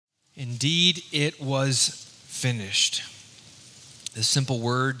Indeed, it was finished. The simple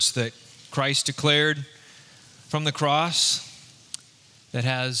words that Christ declared from the cross that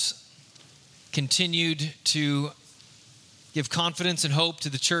has continued to give confidence and hope to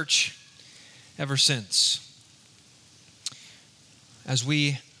the church ever since. As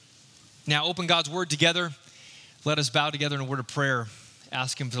we now open God's word together, let us bow together in a word of prayer,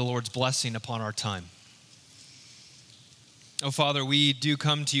 ask Him for the Lord's blessing upon our time. Oh, Father, we do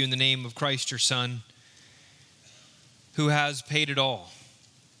come to you in the name of Christ, your Son, who has paid it all.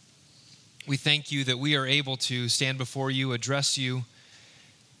 We thank you that we are able to stand before you, address you,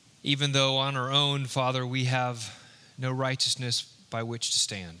 even though on our own, Father, we have no righteousness by which to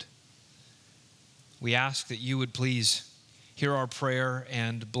stand. We ask that you would please hear our prayer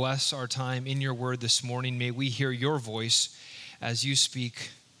and bless our time in your word this morning. May we hear your voice as you speak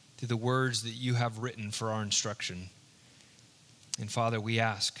through the words that you have written for our instruction. And Father, we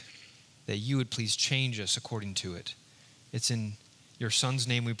ask that you would please change us according to it. It's in your Son's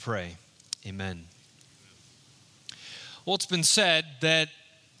name we pray. Amen. Well, it's been said that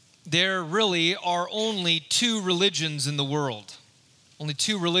there really are only two religions in the world. Only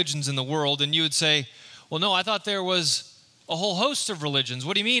two religions in the world. And you would say, well, no, I thought there was a whole host of religions.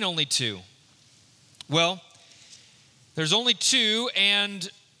 What do you mean only two? Well, there's only two, and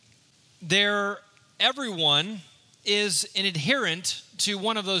everyone is an adherent to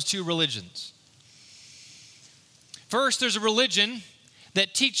one of those two religions. First, there's a religion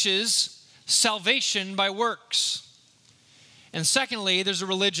that teaches salvation by works. And secondly, there's a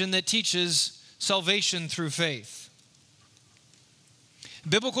religion that teaches salvation through faith.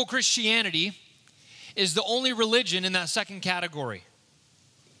 Biblical Christianity is the only religion in that second category.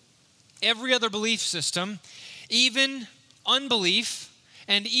 Every other belief system, even unbelief,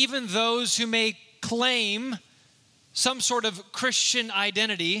 and even those who may claim some sort of Christian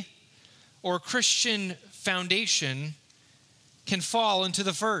identity or Christian foundation, can fall into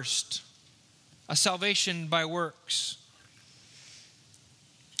the first, a salvation by works.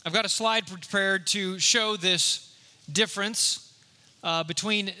 I've got a slide prepared to show this difference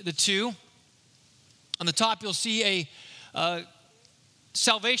between the two. On the top, you'll see a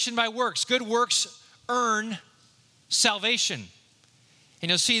salvation by works. Good works earn salvation.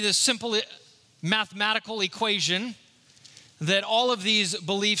 And you'll see this simple mathematical equation that all of these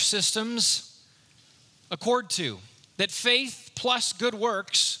belief systems accord to. That faith plus good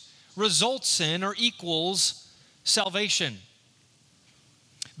works results in or equals salvation.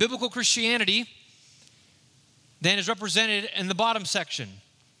 Biblical Christianity then is represented in the bottom section,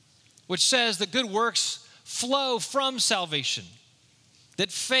 which says that good works flow from salvation.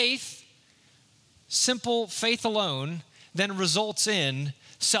 That faith, simple faith alone, then results in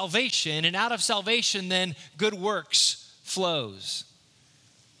salvation, and out of salvation then good works flows.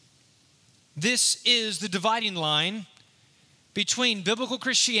 This is the dividing line between biblical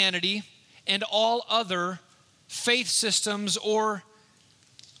Christianity and all other faith systems or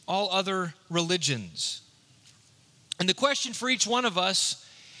all other religions. And the question for each one of us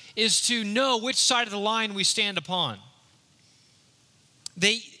is to know which side of the line we stand upon.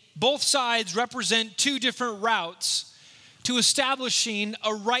 Both sides represent two different routes to establishing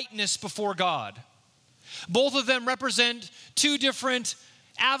a rightness before God. Both of them represent two different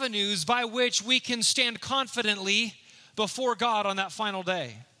avenues by which we can stand confidently before God on that final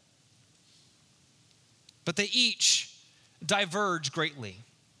day. But they each diverge greatly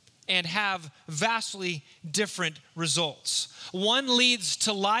and have vastly different results. One leads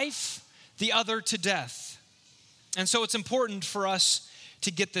to life, the other to death. And so it's important for us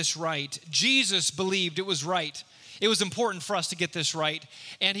to get this right. Jesus believed it was right. It was important for us to get this right,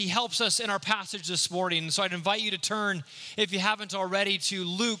 and he helps us in our passage this morning. So I'd invite you to turn, if you haven't already, to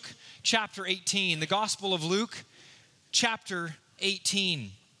Luke chapter 18, the Gospel of Luke chapter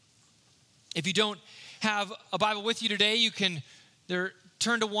 18. If you don't have a Bible with you today, you can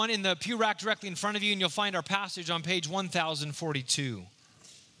turn to one in the pew rack directly in front of you, and you'll find our passage on page 1042.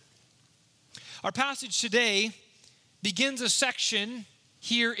 Our passage today begins a section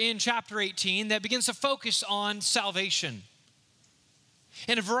here in chapter 18 that begins to focus on salvation.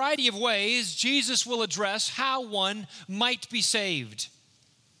 In a variety of ways, Jesus will address how one might be saved.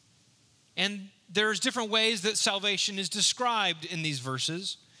 And there's different ways that salvation is described in these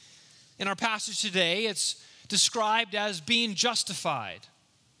verses. In our passage today, it's described as being justified.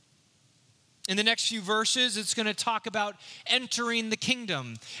 In the next few verses, it's going to talk about entering the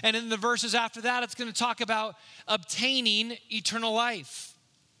kingdom. And in the verses after that, it's going to talk about obtaining eternal life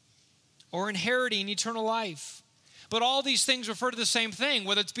or inheriting eternal life. But all these things refer to the same thing,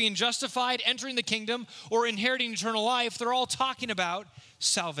 whether it's being justified, entering the kingdom, or inheriting eternal life. They're all talking about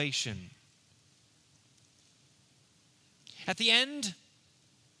salvation. At the end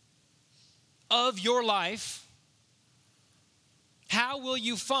of your life, how will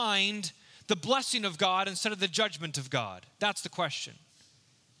you find the blessing of God instead of the judgment of God? That's the question.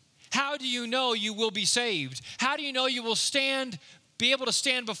 How do you know you will be saved? How do you know you will be able to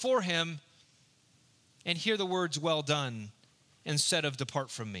stand before him and hear the words, "Well done," instead of "Depart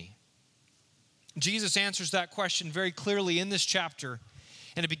from me"? Jesus answers that question very clearly in this chapter,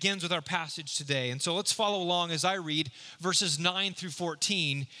 and it begins with our passage today. And so let's follow along as I read verses 9 through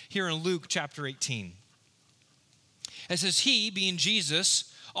 14 here in Luke chapter 18. It says, "He, being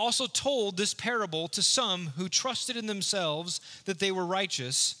Jesus, also told this parable to some who trusted in themselves that they were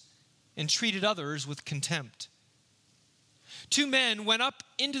righteous and treated others with contempt. 2 men went up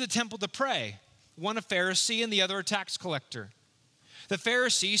into the temple to pray, one a Pharisee and the other a tax collector. The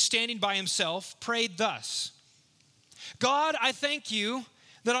Pharisee, standing by himself, prayed thus: 'God, I thank you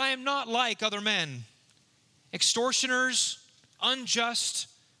that I am not like other men, extortioners, unjust,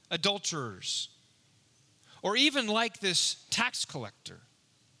 adulterers, or even like this tax collector.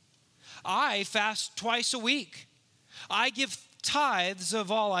 I fast twice a week. I give tithes of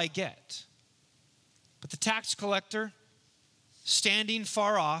all I get.' But the tax collector, standing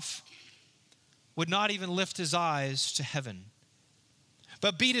far off, would not even lift his eyes to heaven,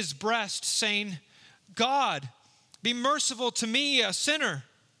 but beat his breast, saying, 'God, be merciful to me, a sinner.'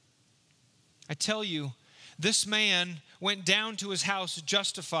 I tell you, this man went down to his house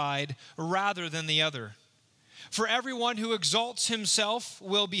justified rather than the other. For everyone who exalts himself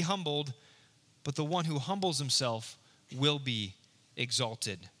will be humbled, but the one who humbles himself will be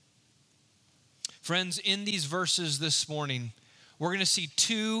exalted." Friends, in these verses this morning, we're going to see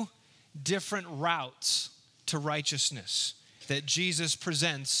 2 different routes to righteousness that Jesus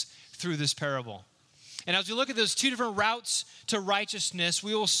presents through this parable. And as we look at those 2 different routes to righteousness,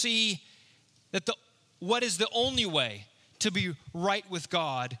 we will see that what is the only way to be right with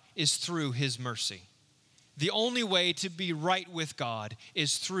God is through his mercy. The only way to be right with God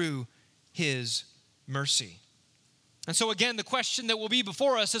is through his mercy. And so again, the question that will be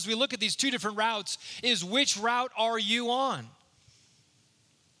before us as we look at these 2 different routes is, which route are you on?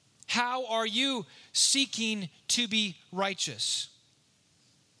 How are you seeking to be righteous?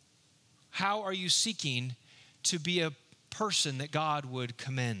 How are you seeking to be a person that God would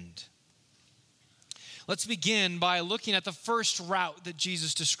commend? Let's begin by looking at the first route that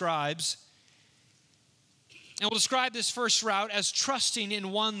Jesus describes. And we'll describe this first route as trusting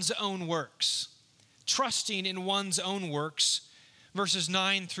in one's own works. Trusting in one's own works, verses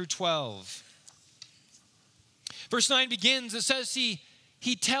 9 through 12. Verse 9 begins, it says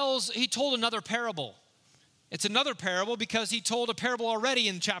he told another parable. It's another parable because he told a parable already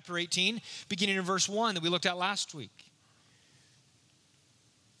in chapter 18, beginning in verse 1 that we looked at last week.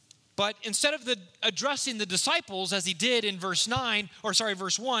 But instead of addressing the disciples as he did in verse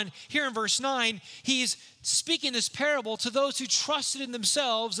 1, here in verse 9, he's speaking this parable to those who trusted in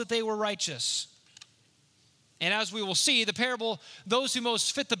themselves that they were righteous. And as we will see, the parable, those who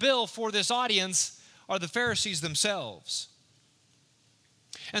most fit the bill for this audience are the Pharisees themselves.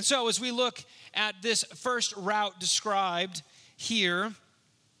 And so as we look at this first route described here,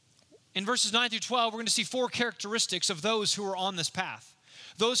 in verses 9 through 12, we're going to see 4 characteristics of those who are on this path.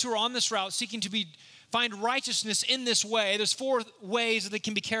 Those who are on this route seeking to find righteousness in this way. There's 4 ways that they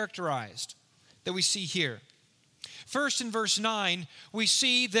can be characterized that we see here. First, in verse 9, we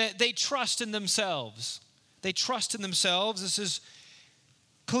see that they trust in themselves. They trust in themselves. This is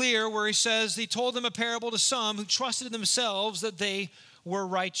clear where he says he told them a parable to some who trusted in themselves that they were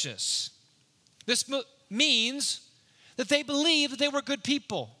righteous. This means that they believed that they were good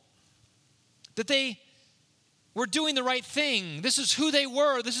people, that they were doing the right thing. This is who they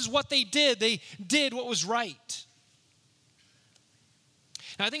were. This is what they did. They did what was right.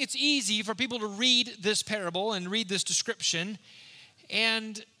 Now, I think it's easy for people to read this parable and read this description,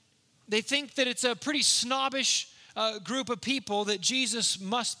 and they think that it's a pretty snobbish group of people that Jesus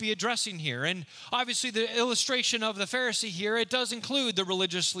must be addressing here. And obviously the illustration of the Pharisee here, it does include the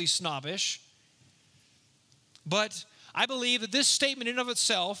religiously snobbish. But I believe that this statement in of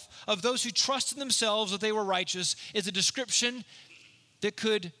itself of those who trust in themselves that they were righteous is a description that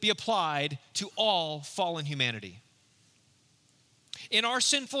could be applied to all fallen humanity. In our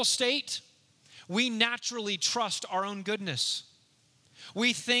sinful state, we naturally trust our own goodness.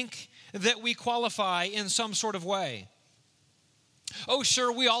 We think that we qualify in some sort of way. Oh,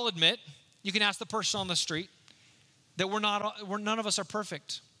 sure, we all admit, you can ask the person on the street, that none of us are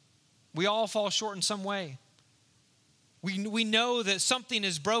perfect. We all fall short in some way. We know that something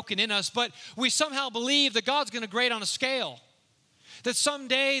is broken in us, but we somehow believe that God's going to grade on a scale. That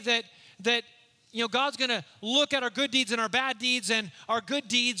someday that God's going to look at our good deeds and our bad deeds, and our good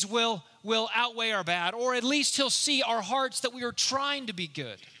deeds will outweigh our bad, or at least he'll see our hearts that we are trying to be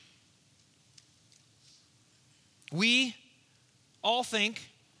good. We all think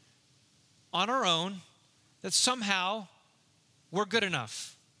on our own that somehow we're good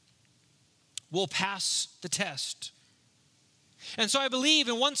enough. We'll pass the test. And so I believe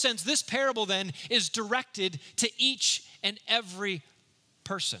in one sense this parable then is directed to each and every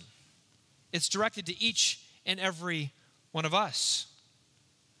person. It's directed to each and every one of us.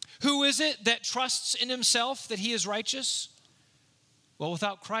 Who is it that trusts in himself that he is righteous? Well,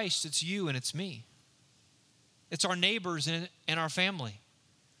 without Christ, it's you and it's me. It's our neighbors and our family.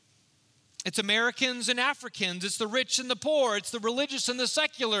 It's Americans and Africans. It's the rich and the poor. It's the religious and the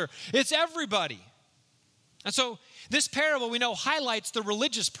secular. It's everybody. And so this parable, we know, highlights the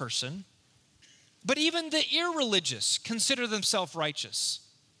religious person, but even the irreligious consider themselves righteous.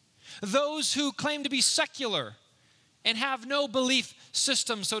 Those who claim to be secular and have no belief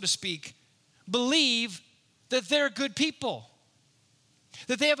system, so to speak, believe that they're good people,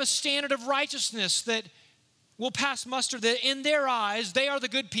 that they have a standard of righteousness that will pass muster, that in their eyes, they are the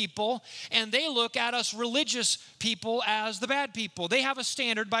good people, and they look at us religious people as the bad people. They have a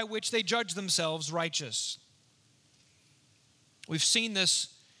standard by which they judge themselves righteous. We've seen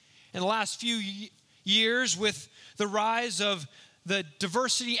this in the last few years with the rise of the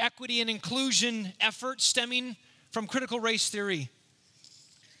diversity, equity, and inclusion effort stemming from critical race theory.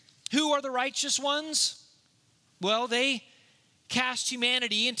 Who are the righteous ones? Well, they cast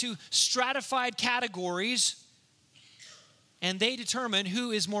humanity into stratified categories, and they determine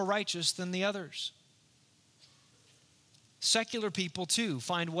who is more righteous than the others. Secular people, too,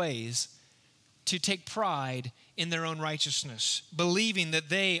 find ways to take pride in their own righteousness, believing that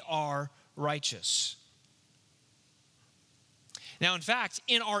they are righteous. Now, in fact,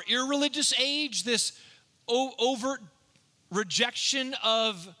 in our irreligious age, this overt rejection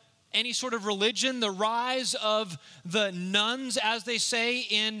of any sort of religion, the rise of the nones, as they say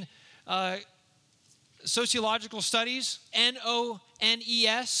in sociological studies,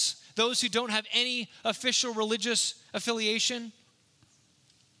 N-O-N-E-S, those who don't have any official religious affiliation,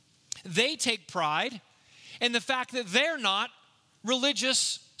 they take pride in the fact that they're not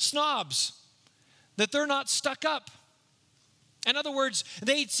religious snobs, that they're not stuck up. In other words,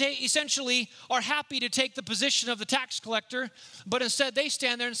 they essentially are happy to take the position of the tax collector, but instead they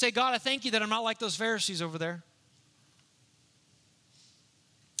stand there and say, God, I thank you that I'm not like those Pharisees over there.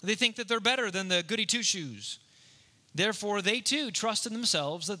 They think that they're better than the goody two-shoes. Therefore, they too trust in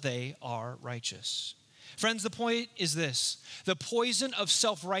themselves that they are righteous. Friends, the point is this: the poison of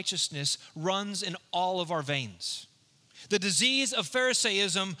self-righteousness runs in all of our veins. The disease of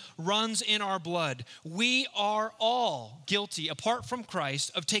Pharisaism runs in our blood. We are all guilty, apart from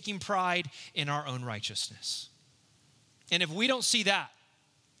Christ, of taking pride in our own righteousness. And if we don't see that,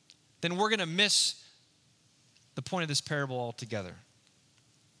 then we're going to miss the point of this parable altogether.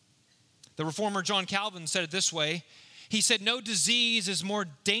 The reformer John Calvin said it this way. He said, "No disease is more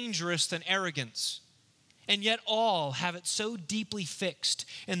dangerous than arrogance, and yet all have it so deeply fixed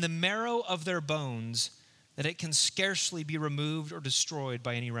in the marrow of their bones that it can scarcely be removed or destroyed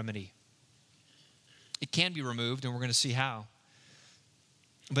by any remedy." It can be removed, and we're going to see how.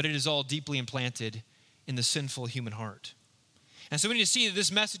 But it is all deeply implanted in the sinful human heart. And so we need to see that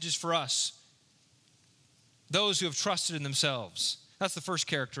this message is for us, those who have trusted in themselves. That's the first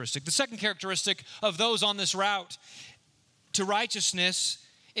characteristic. The second characteristic of those on this route to righteousness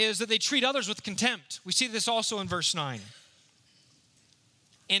is that they treat others with contempt. We see this also in verse 9.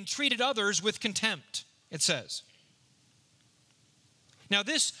 And treated others with contempt, it says. Now,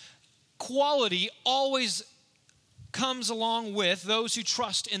 this quality always comes along with those who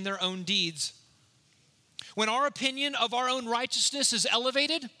trust in their own deeds. When our opinion of our own righteousness is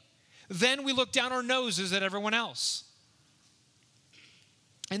elevated, then we look down our noses at everyone else.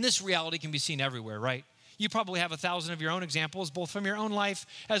 And this reality can be seen everywhere, right? You probably have 1,000 of your own examples, both from your own life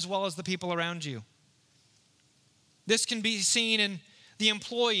as well as the people around you. This can be seen in the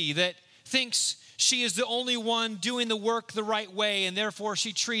employee that thinks she is the only one doing the work the right way, and therefore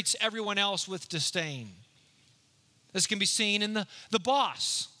she treats everyone else with disdain. This can be seen in the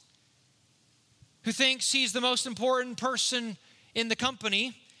boss who thinks he's the most important person in the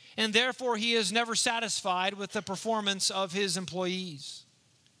company, and therefore he is never satisfied with the performance of his employees.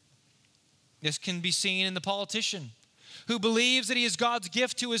 This can be seen in the politician who believes that he is God's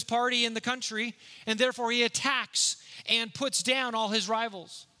gift to his party in the country, and therefore he attacks and puts down all his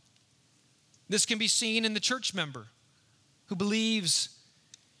rivals. This can be seen in the church member who believes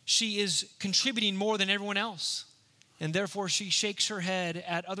she is contributing more than everyone else, and therefore she shakes her head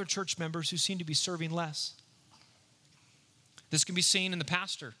at other church members who seem to be serving less. This can be seen in the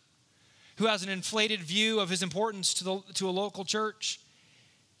pastor, who has an inflated view of his importance to a local church,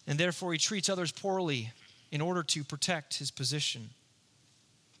 and therefore he treats others poorly in order to protect his position.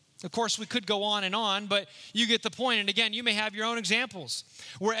 Of course, we could go on, but you get the point. And again, you may have your own examples.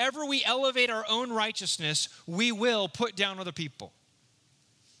 Wherever we elevate our own righteousness, we will put down other people.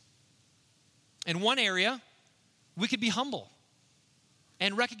 In one area, we could be humble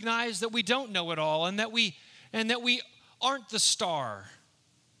and recognize that we don't know it all and that we aren't the star.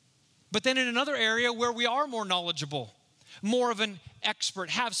 But then in another area where we are more knowledgeable, more of an expert,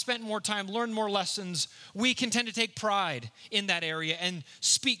 have spent more time, learned more lessons, we can tend to take pride in that area and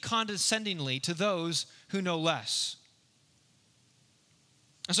speak condescendingly to those who know less.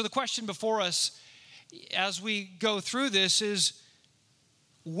 And so the question before us as we go through this is,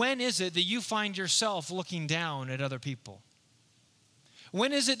 when is it that you find yourself looking down at other people?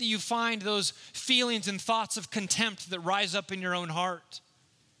 When is it that you find those feelings and thoughts of contempt that rise up in your own heart?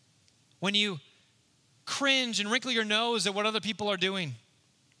 When you cringe and wrinkle your nose at what other people are doing?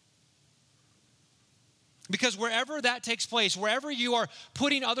 Because wherever that takes place, wherever you are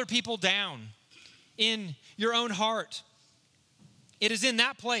putting other people down in your own heart, it is in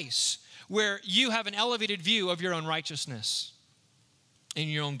that place where you have an elevated view of your own righteousness and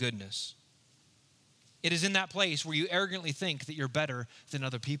your own goodness. It is in that place where you arrogantly think that you're better than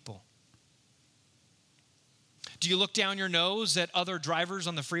other people. Do you look down your nose at other drivers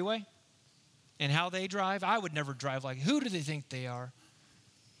on the freeway and how they drive? I would never drive like, who do they think they are?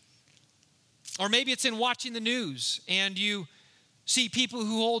 Or maybe it's in watching the news and you see people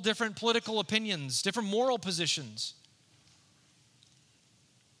who hold different political opinions, different moral positions.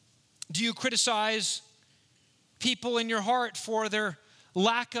 Do you criticize people in your heart for their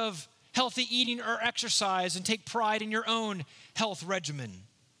lack of healthy eating or exercise and take pride in your own health regimen?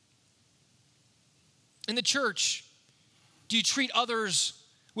 In the church, do you treat others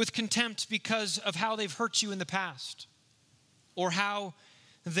with contempt because of how they've hurt you in the past? Or how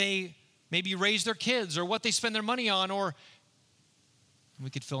they maybe raise their kids, or what they spend their money on, or we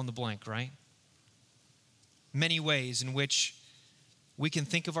could fill in the blank, right? Many ways in which we can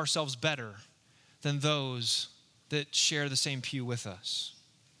think of ourselves better than those that share the same pew with us.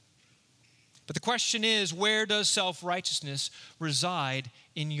 But the question is, where does self-righteousness reside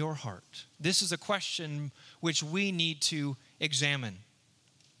in your heart? This is a question which we need to examine.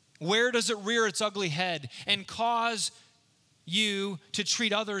 Where does it rear its ugly head and cause you to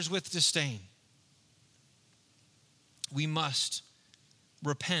treat others with disdain? We must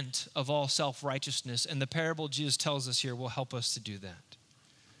repent of all self-righteousness, and the parable Jesus tells us here will help us to do that.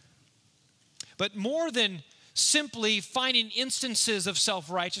 But more than simply finding instances of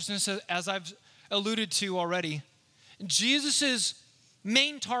self-righteousness, as I've alluded to already, Jesus'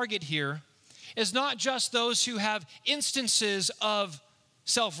 main target here is not just those who have instances of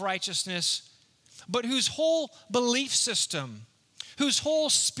self-righteousness, but whose whole belief system, whose whole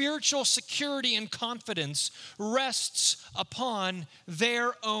spiritual security and confidence rests upon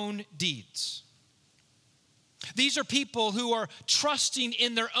their own deeds. These are people who are trusting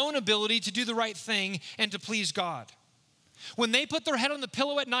in their own ability to do the right thing and to please God. When they put their head on the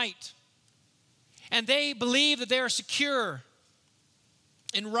pillow at night and they believe that they are secure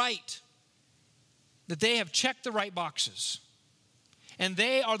and right, that they have checked the right boxes, and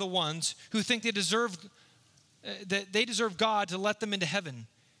they are the ones who think they deserve God to let them into heaven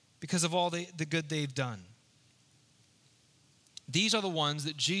because of all the good they've done. These are the ones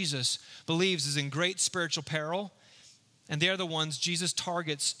that Jesus believes is in great spiritual peril, and they are the ones Jesus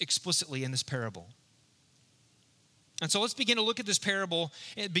targets explicitly in this parable. And so let's begin to look at this parable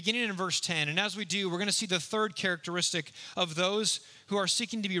beginning in verse 10. And as we do, we're going to see the third characteristic of those who are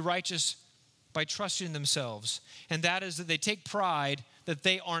seeking to be righteous by trusting in themselves, and that is that they take pride that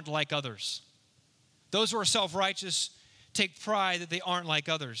they aren't like others. Those who are self-righteous take pride that they aren't like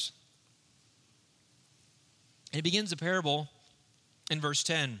others. And he begins the parable in verse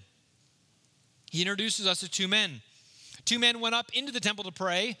 10. He introduces us to two men. Two men went up into the temple to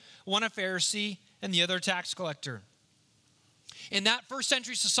pray, one a Pharisee and the other a tax collector. In that first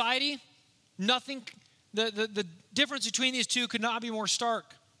century society, the difference between these two could not be more stark.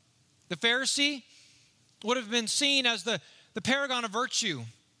 The Pharisee would have been seen as the paragon of virtue,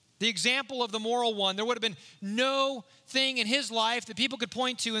 the example of the moral one. There would have been no thing in his life that people could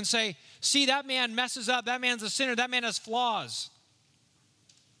point to and say, see, that man messes up, that man's a sinner, that man has flaws.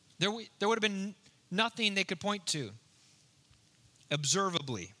 There would have been nothing they could point to,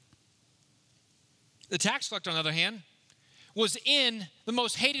 observably. The tax collector, on the other hand, was in the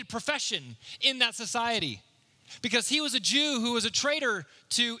most hated profession in that society. because he was a Jew who was a traitor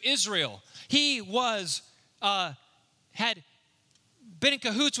to Israel. He had been in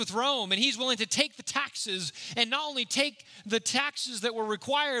cahoots with Rome, and he's willing to take the taxes, and not only take the taxes that were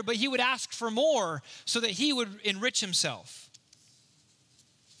required, but he would ask for more so that he would enrich himself.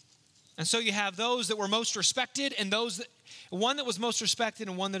 And so you have those that were most respected, and one that was most respected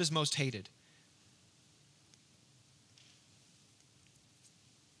and one that is most hated.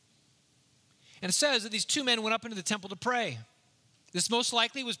 And it says that these two men went up into the temple to pray. This most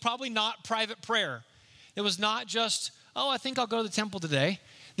likely was probably not private prayer. It was not just, I think I'll go to the temple today.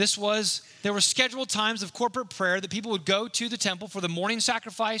 There were scheduled times of corporate prayer that people would go to the temple for the morning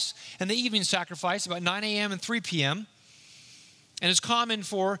sacrifice and the evening sacrifice about 9 a.m. and 3 p.m. And it's common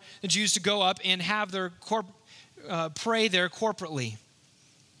for the Jews to go up and have their pray there corporately.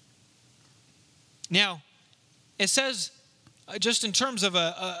 Now, it says, just in terms of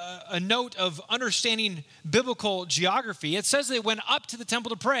a note of understanding biblical geography, it says they went up to the temple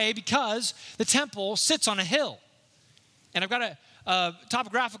to pray because the temple sits on a hill. And I've got a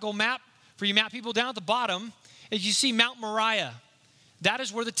topographical map for you map people down at the bottom. As you see Mount Moriah, that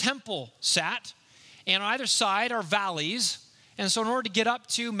is where the temple sat. And on either side are valleys. And so in order to get up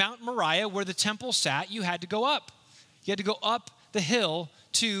to Mount Moriah, where the temple sat, you had to go up. You had to go up the hill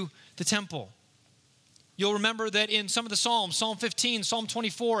to the temple. You'll remember that in some of the Psalms, Psalm 15, Psalm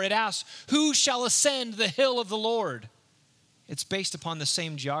 24, it asks, who shall ascend the hill of the Lord? It's based upon the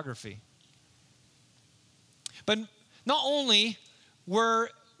same geography. But not only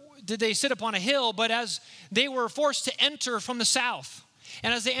did they sit upon a hill, but as they were forced to enter from the south,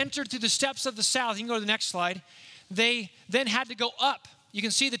 and as they entered through the steps of the south, you can go to the next slide, they then had to go up. You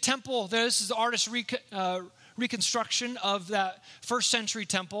can see the temple there. This is the artist's reconstruction of that first century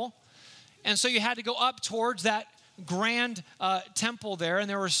temple. And so you had to go up towards that grand temple there. And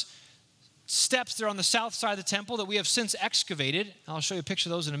there were steps there on the south side of the temple that we have since excavated. I'll show you a picture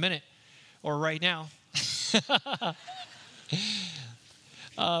of those in a minute, or right now.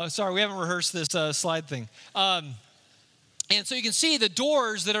 Sorry, we haven't rehearsed this slide thing. And so you can see the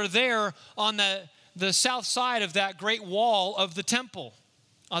doors that are there on the south side of that great wall of the temple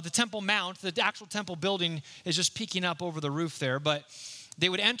mount. The actual temple building is just peeking up over the roof there, but they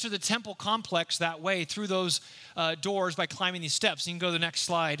would enter the temple complex that way through those doors by climbing these steps. You can go to the next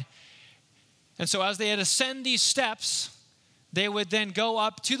slide. And so as they had ascend these steps, they would then go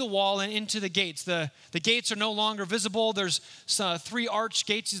up to the wall and into the gates. The gates are no longer visible. There's 3 arch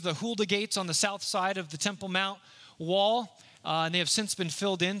gates. These are the Huldah gates on the south side of the Temple Mount wall. And they have since been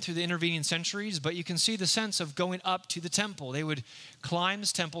filled in through the intervening centuries. But you can see the sense of going up to the temple. They would climb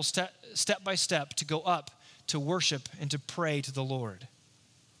this temple step by step to go up to worship and to pray to the Lord.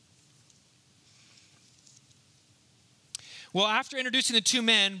 Well, after introducing the two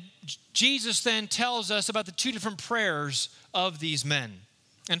men, Jesus then tells us about the two different prayers of these men.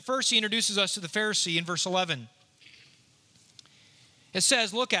 And first, he introduces us to the Pharisee in verse 11. It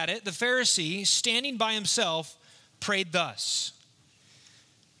says, look at it, the Pharisee, standing by himself, prayed thus.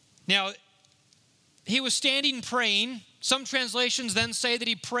 Now, he was standing praying. Some translations then say that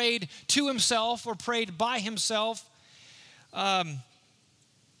he prayed to himself or prayed by himself.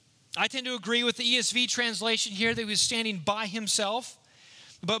 I tend to agree with the ESV translation here that he was standing by himself,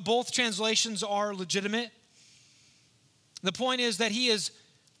 but both translations are legitimate. The point is that he is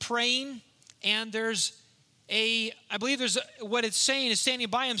praying, and what it's saying is standing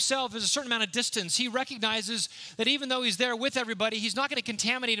by himself is a certain amount of distance. He recognizes that even though he's there with everybody, he's not going to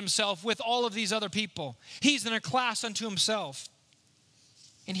contaminate himself with all of these other people. He's in a class unto himself.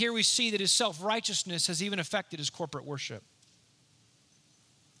 And here we see that his self-righteousness has even affected his corporate worship.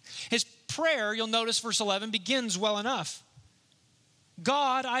 His prayer, you'll notice verse 11, begins well enough.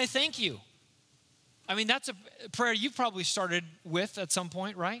 God, I thank you. I mean, that's a prayer you've probably started with at some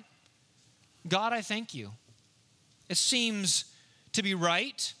point, right? God, I thank you. It seems to be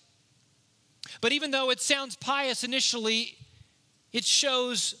right. But even though it sounds pious initially,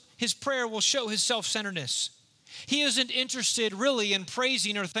 his prayer will show his self-centeredness. He isn't interested really in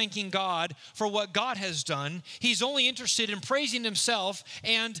praising or thanking God for what God has done. He's only interested in praising himself,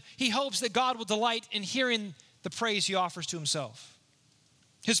 and he hopes that God will delight in hearing the praise he offers to himself.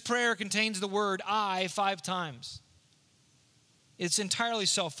 His prayer contains the word I 5 times. It's entirely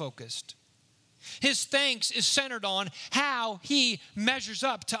self-focused. His thanks is centered on how he measures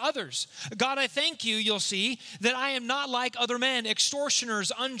up to others. God, I thank you, you'll see, that I am not like other men,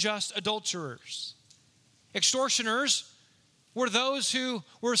 extortioners, unjust, adulterers. Extortioners were those who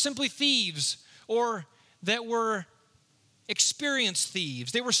were simply thieves or that were experienced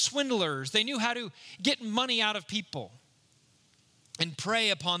thieves. They were swindlers. They knew how to get money out of people and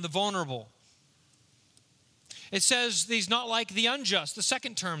prey upon the vulnerable. It says he's not like the unjust, the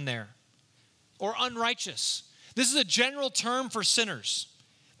second term there, or unrighteous. This is a general term for sinners.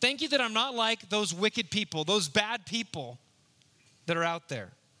 Thank you that I'm not like those wicked people, those bad people that are out there.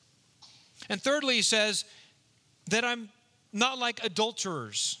 And thirdly, he says that I'm not like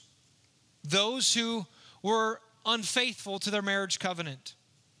adulterers, those who were unfaithful to their marriage covenant.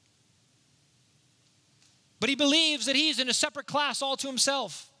 But he believes that he's in a separate class all to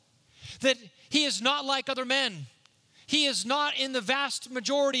himself, that he is not like other men. He is not in the vast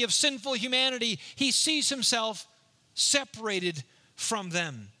majority of sinful humanity. He sees himself separated from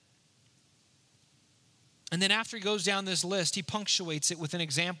them. And then after he goes down this list, he punctuates it with an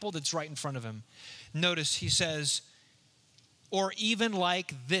example that's right in front of him. Notice he says, or even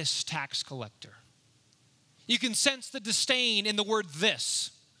like this tax collector. You can sense the disdain in the word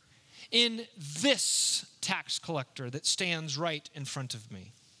this. In this tax collector that stands right in front of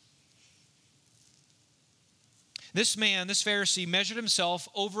me. This man, this Pharisee, measured himself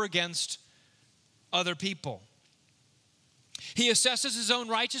over against other people. He assesses his own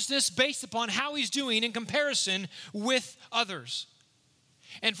righteousness based upon how he's doing in comparison with others.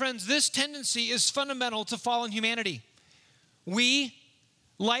 And friends, this tendency is fundamental to fallen humanity. We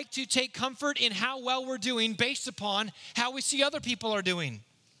like to take comfort in how well we're doing based upon how we see other people are doing.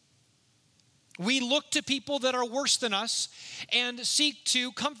 We look to people that are worse than us and seek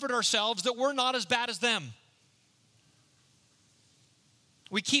to comfort ourselves that we're not as bad as them.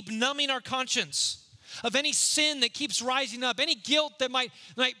 We keep numbing our conscience of any sin that keeps rising up, any guilt that might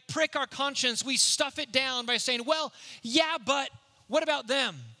prick our conscience. We stuff it down by saying, well, yeah, but what about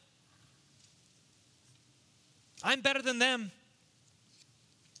them? I'm better than them.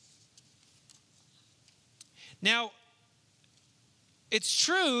 Now, it's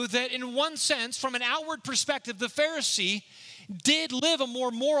true that in one sense, from an outward perspective, the Pharisee did live a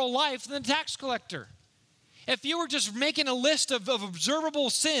more moral life than the tax collector. If you were just making a list of observable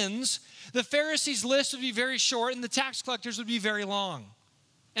sins, the Pharisee's list would be very short and the tax collector's would be very long.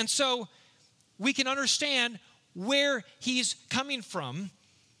 And so we can understand where he's coming from.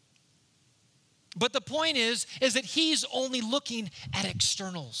 But the point is that he's only looking at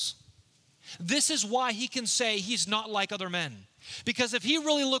externals. This is why he can say he's not like other men. Because if he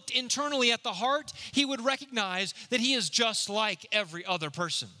really looked internally at the heart, he would recognize that he is just like every other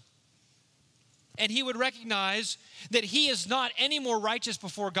person. And he would recognize that he is not any more righteous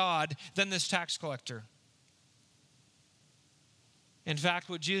before God than this tax collector. In fact,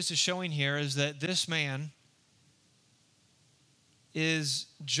 what Jesus is showing here is that this man is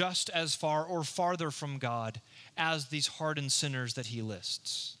just as far or farther from God as these hardened sinners that he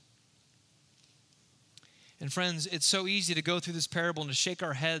lists. And friends, it's so easy to go through this parable and to shake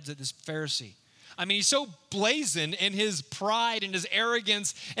our heads at this Pharisee. I mean, he's so brazen in his pride and his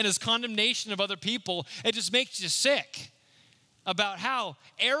arrogance and his condemnation of other people, it just makes you sick about how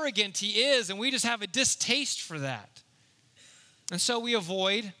arrogant he is, and we just have a distaste for that. And so we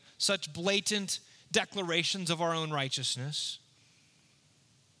avoid such blatant declarations of our own righteousness.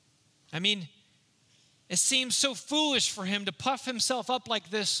 I mean, it seems so foolish for him to puff himself up like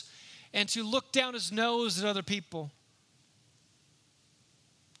this and to look down his nose at other people.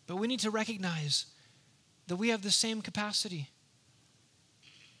 But we need to recognize that we have the same capacity.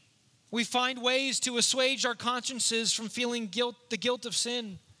 We find ways to assuage our consciences from feeling the guilt of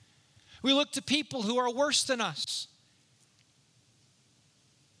sin. We look to people who are worse than us.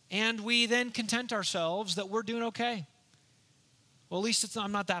 And we then content ourselves that we're doing okay. Well, at least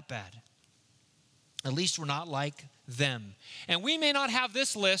I'm not that bad. At least we're not like them. And we may not have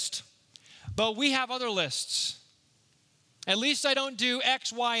this list, but we have other lists. At least I don't do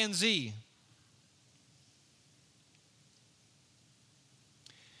X, Y, and Z.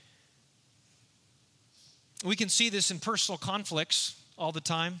 We can see this in personal conflicts all the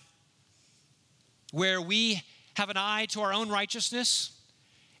time, where we have an eye to our own righteousness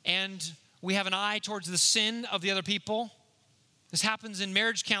and we have an eye towards the sin of the other people. This happens in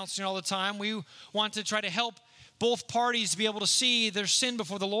marriage counseling all the time. We want to try to help both parties be able to see their sin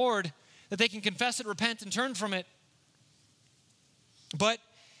before the Lord, that they can confess it, repent, and turn from it. But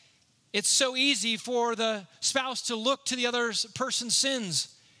it's so easy for the spouse to look to the other person's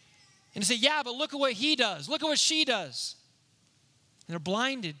sins and to say, yeah, but look at what he does. Look at what she does. And they're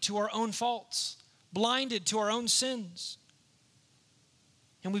blinded to our own faults, blinded to our own sins.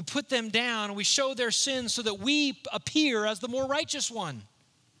 And we put them down and we show their sins so that we appear as the more righteous one.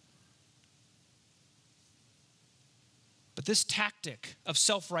 But this tactic of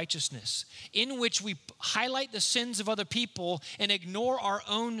self-righteousness, in which we highlight the sins of other people and ignore our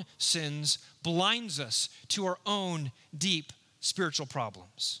own sins, blinds us to our own deep spiritual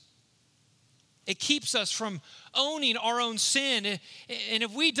problems. It keeps us from owning our own sin. And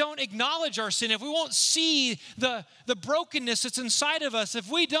if we don't acknowledge our sin, if we won't see the brokenness that's inside of us,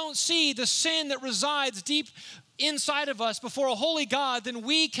 if we don't see the sin that resides deep inside of us before a holy God, then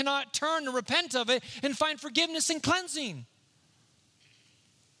we cannot turn and repent of it and find forgiveness and cleansing.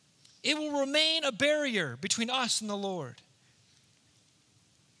 It will remain a barrier between us and the Lord.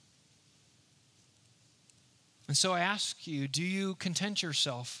 And so I ask you, do you content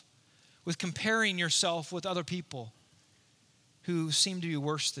yourself with comparing yourself with other people who seem to be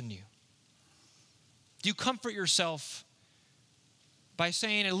worse than you? Do you comfort yourself by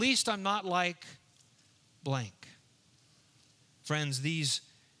saying, at least I'm not like blank? Friends, these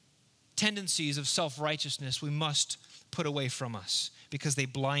tendencies of self-righteousness we must put away from us because they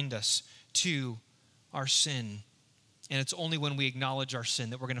blind us to our sin. And it's only when we acknowledge our sin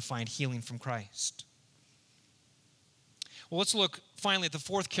that we're going to find healing from Christ. Well, let's look finally at the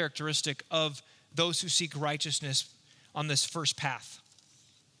fourth characteristic of those who seek righteousness on this first path.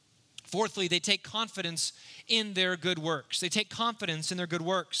 Fourthly, they take confidence in their good works. They take confidence in their good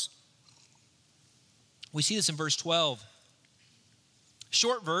works. We see this in verse 12.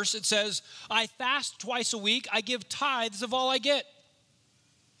 Short verse, it says, I fast twice a week. I give tithes of all I get.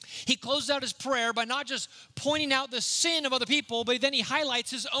 He closes out his prayer by not just pointing out the sin of other people, but then he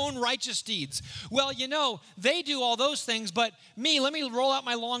highlights his own righteous deeds. Well, they do all those things, but let me roll out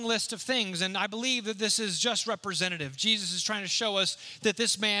my long list of things, and I believe that this is just representative. Jesus is trying to show us that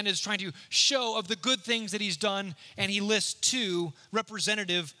this man is trying to show of the good things that he's done, and he lists 2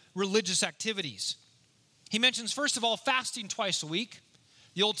 representative religious activities. He mentions, first of all, fasting twice a week.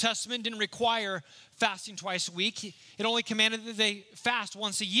 The Old Testament didn't require fasting twice a week. It only commanded that they fast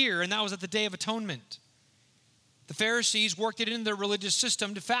once a year, and that was at the Day of Atonement. The Pharisees worked it into their religious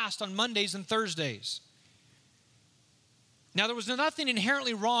system to fast on Mondays and Thursdays. Now, there was nothing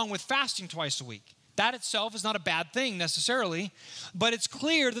inherently wrong with fasting twice a week. That itself is not a bad thing necessarily, but it's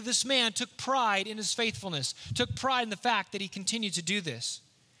clear that this man took pride in his faithfulness, took pride in the fact that he continued to do this.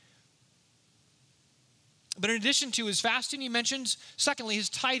 But in addition to his fasting, he mentions, secondly, his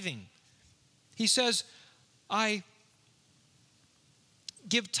tithing. He says, I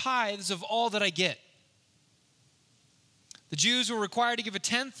give tithes of all that I get. The Jews were required to give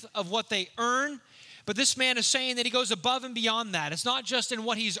 1/10 of what they earn, but this man is saying that he goes above and beyond that. It's not just in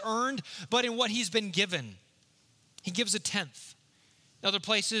what he's earned, but in what he's been given. He gives 1/10. In other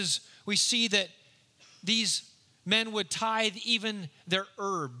places, we see that these men would tithe even their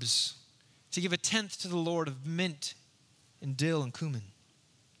herbs, to give 1/10 to the Lord of mint and dill and cumin.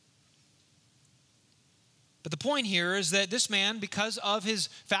 But the point here is that this man, because of his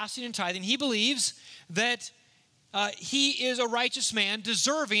fasting and tithing, he believes that he is a righteous man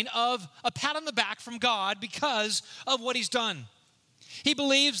deserving of a pat on the back from God because of what he's done. He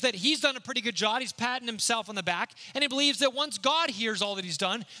believes that he's done a pretty good job. He's patting himself on the back. And he believes that once God hears all that he's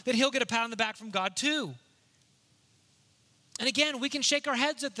done, that he'll get a pat on the back from God too. And again, we can shake our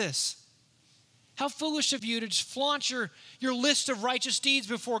heads at this. How foolish of you to just flaunt your list of righteous deeds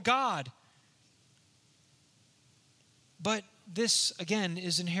before God. But this, again,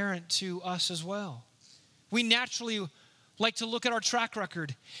 is inherent to us as well. We naturally like to look at our track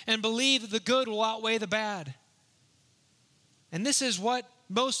record and believe that the good will outweigh the bad. And this is what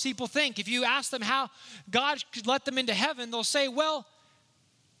most people think. If you ask them how God could let them into heaven, they'll say, well,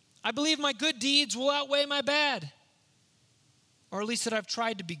 I believe my good deeds will outweigh my bad. Or at least that I've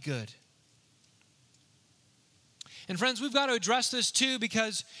tried to be good. And friends, we've got to address this too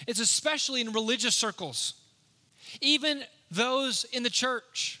because it's especially in religious circles. Even those in the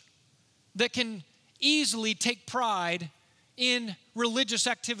church that can easily take pride in religious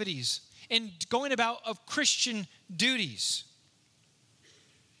activities and going about of Christian duties.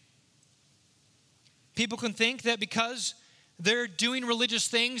 People can think that because they're doing religious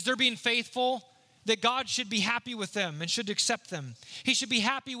things, they're being faithful, that God should be happy with them and should accept them. He should be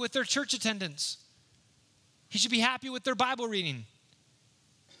happy with their church attendance. He should be happy with their Bible reading.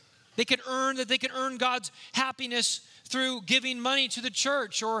 They can earn God's happiness through giving money to the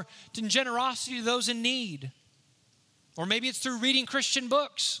church or in generosity to those in need. Or maybe it's through reading Christian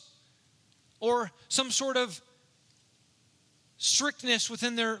books or some sort of strictness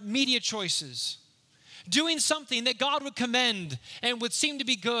within their media choices. Doing something that God would commend and would seem to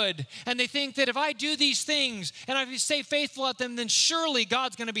be good. And they think that if I do these things and if I stay faithful at them, then surely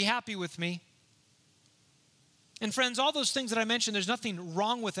God's going to be happy with me. And friends, all those things that I mentioned, there's nothing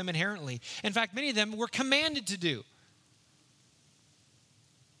wrong with them inherently. In fact, many of them we're commanded to do.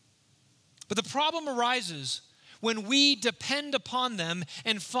 But the problem arises when we depend upon them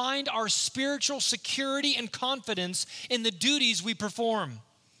and find our spiritual security and confidence in the duties we perform.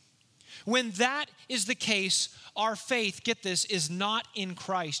 When that is the case, our faith, get this, is not in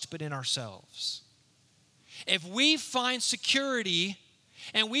Christ, but in ourselves. If we find security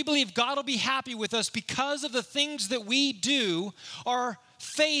and we believe God will be happy with us because of the things that we do, our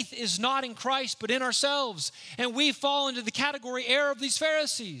faith is not in Christ, but in ourselves. And we fall into the category error of these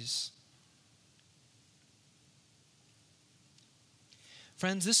Pharisees.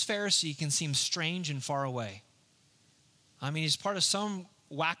 Friends, this Pharisee can seem strange and far away. I mean, he's part of some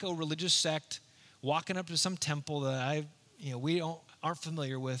wacko religious sect, walking up to some temple that we aren't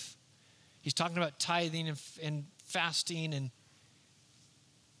familiar with. He's talking about tithing and fasting,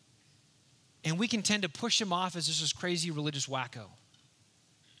 and we can tend to push him off as just this crazy religious wacko.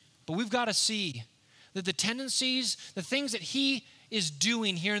 But we've got to see that the tendencies, the things that he is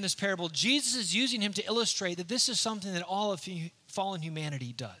doing here in this parable, Jesus is using him to illustrate that this is something that all of fallen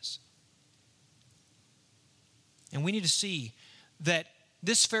humanity does. And we need to see that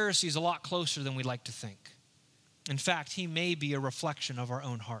this Pharisee is a lot closer than we like to think. In fact, he may be a reflection of our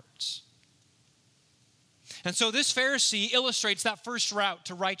own hearts. And so this Pharisee illustrates that first route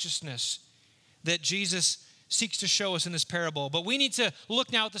to righteousness that Jesus seeks to show us in this parable. But we need to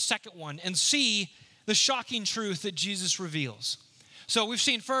look now at the second one and see the shocking truth that Jesus reveals. So we've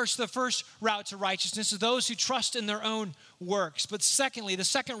seen first, the first route to righteousness is those who trust in their own works. But secondly, the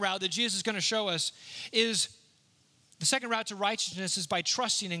second route that Jesus is going to show us is the second route to righteousness is by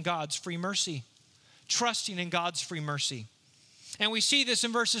trusting in God's free mercy. Trusting in God's free mercy. And we see this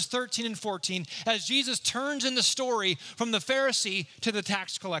in verses 13 and 14 as Jesus turns in the story from the Pharisee to the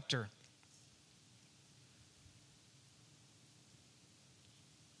tax collector.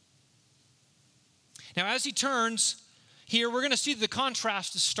 Now, as he turns here, we're going to see the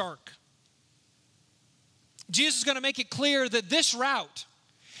contrast is stark. Jesus is going to make it clear that this route,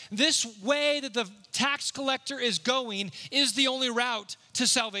 this way that the tax collector is going, is the only route to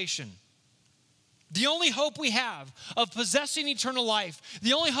salvation. The only hope we have of possessing eternal life,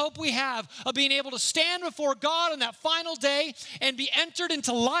 the only hope we have of being able to stand before God on that final day and be entered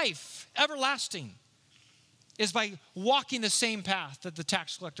into life everlasting, is by walking the same path that the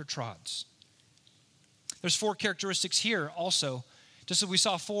tax collector trods. There's 4 characteristics here also. Just as we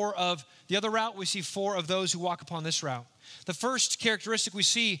saw 4 of the other route, we see 4 of those who walk upon this route. The first characteristic we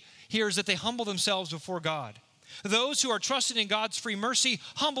see here is that they humble themselves before God. Those who are trusting in God's free mercy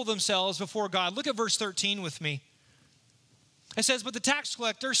humble themselves before God. Look at verse 13 with me. It says, "But the tax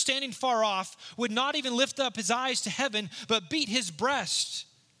collector, standing far off, would not even lift up his eyes to heaven, but beat his breast."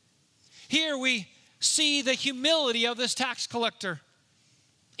 Here we see the humility of this tax collector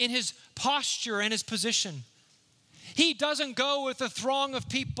in his posture and his position. He doesn't go with a throng of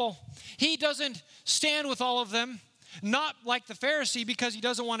people. He doesn't stand with all of them. Not like the Pharisee because he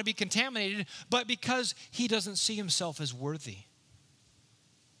doesn't want to be contaminated, but because he doesn't see himself as worthy.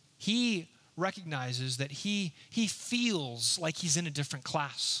 He recognizes that he feels like he's in a different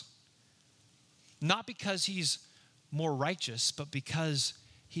class. Not because he's more righteous, but because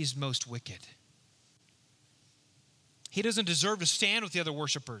he's most wicked. He doesn't deserve to stand with the other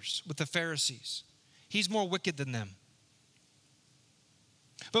worshipers, with the Pharisees. He's more wicked than them.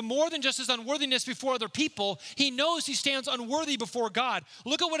 But more than just his unworthiness before other people, he knows he stands unworthy before God.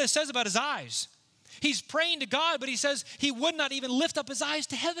 Look at what it says about his eyes. He's praying to God, but he says he would not even lift up his eyes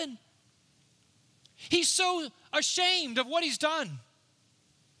to heaven. He's so ashamed of what he's done.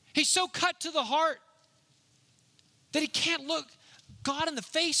 He's so cut to the heart that he can't look God in the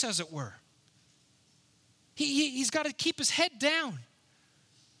face, as it were. He's got to keep his head down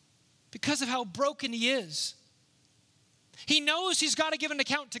because of how broken he is. He knows he's got to give an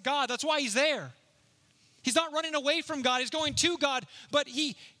account to God. That's why he's there. He's not running away from God. He's going to God, but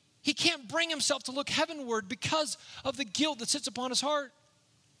he can't bring himself to look heavenward because of the guilt that sits upon his heart.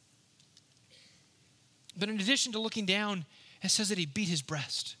 But in addition to looking down, it says that he beat his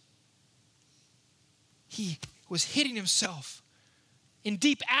breast. He was hitting himself in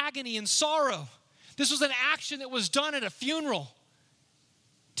deep agony and sorrow. This was an action that was done at a funeral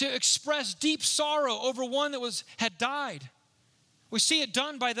to express deep sorrow over one that had died. We see it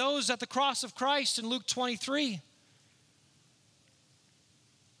done by those at the cross of Christ in Luke 23.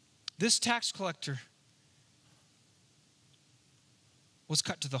 This tax collector was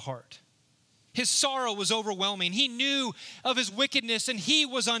cut to the heart. His sorrow was overwhelming. He knew of his wickedness and he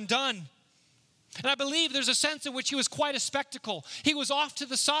was undone. And I believe there's a sense in which he was quite a spectacle. He was off to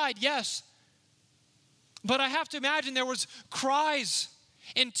the side, yes. But I have to imagine there was cries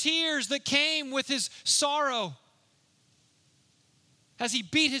and tears that came with his sorrow. As he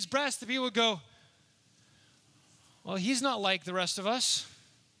beat his breast, the people would go, well, he's not like the rest of us.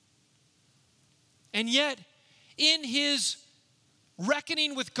 And yet, in his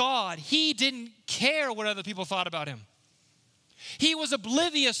reckoning with God, he didn't care what other people thought about him. He was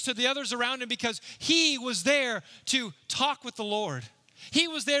oblivious to the others around him because he was there to talk with the Lord. He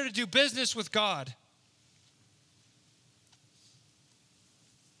was there to do business with God.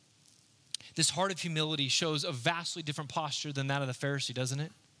 This heart of humility shows a vastly different posture than that of the Pharisee, doesn't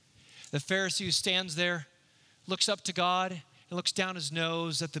it? The Pharisee who stands there, looks up to God, and looks down his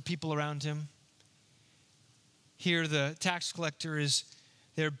nose at the people around him. Here, the tax collector is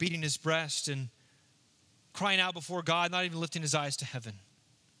there beating his breast and crying out before God, not even lifting his eyes to heaven.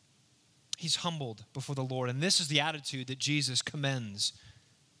 He's humbled before the Lord, and this is the attitude that Jesus commends.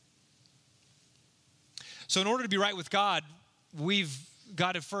 So in order to be right with God, we've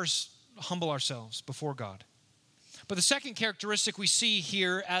got to first humble ourselves before God. But the second characteristic we see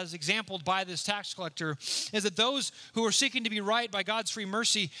here as exampled by this tax collector is that those who are seeking to be right by God's free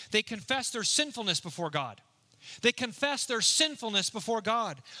mercy, they confess their sinfulness before God. They confess their sinfulness before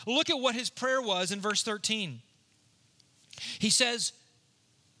God. Look at what his prayer was in verse 13. He says,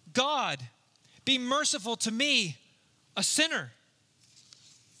 God, be merciful to me, a sinner.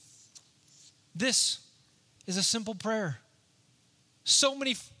 This is a simple prayer. So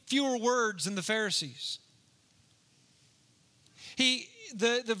many fewer words than the Pharisees.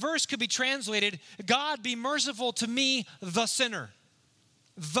 The verse could be translated, God, be merciful to me, the sinner.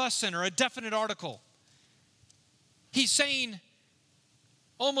 The sinner, a definite article. He's saying,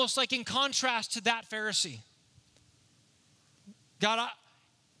 almost like in contrast to that Pharisee, God,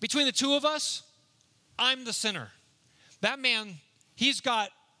 between the two of us, I'm the sinner. That man, he's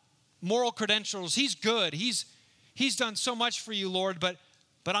got moral credentials. He's good. He's done so much for you, Lord, but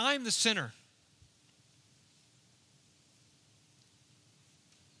I'm the sinner.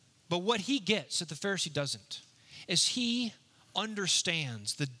 But what he gets that the Pharisee doesn't is he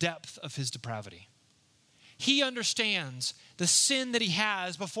understands the depth of his depravity. He understands the sin that he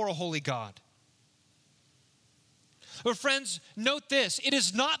has before a holy God. But friends, note this. It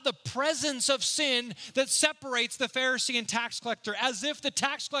is not the presence of sin that separates the Pharisee and tax collector, as if the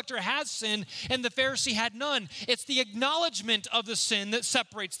tax collector has sin and the Pharisee had none. It's the acknowledgement of the sin that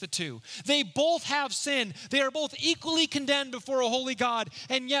separates the two. They both have sin. They are both equally condemned before a holy God,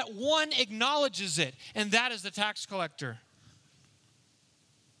 and yet one acknowledges it, and that is the tax collector.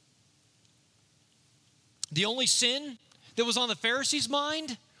 The only sin that was on the Pharisee's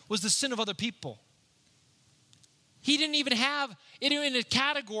mind was the sin of other people. He didn't even have it in a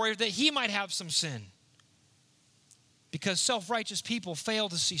category that he might have some sin, because self-righteous people fail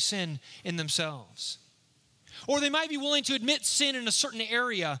to see sin in themselves. Or they might be willing to admit sin in a certain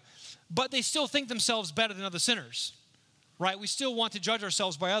area, but they still think themselves better than other sinners, right? We still want to judge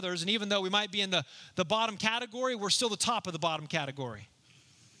ourselves by others, and even though we might be in the bottom category, we're still the top of the bottom category.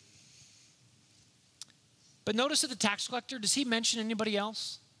 But notice that the tax collector, does he mention anybody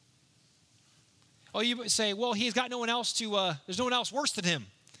else? Oh, you say, well, he's got no one else there's no one else worse than him.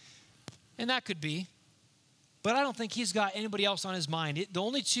 And that could be. But I don't think he's got anybody else on his mind.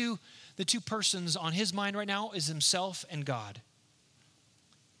 The two persons on his mind right now is himself and God.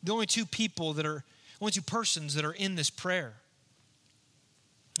 The only two persons that are in this prayer.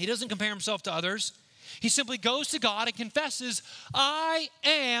 He doesn't compare himself to others. He simply goes to God and confesses, I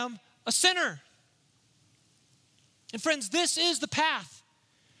am a sinner. And friends, this is the path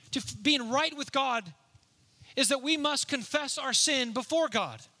to being right with God, is that we must confess our sin before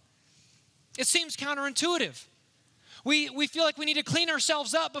God. It seems counterintuitive. We feel like we need to clean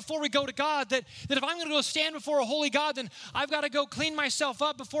ourselves up before we go to God, that if I'm going to go stand before a holy God, then I've got to go clean myself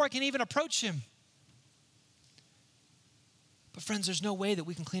up before I can even approach him. But friends, there's no way that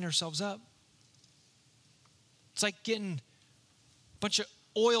we can clean ourselves up. It's like getting a bunch of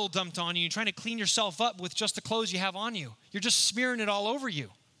oil dumped on you, trying to clean yourself up with just the clothes you have on you. You're just smearing it all over you.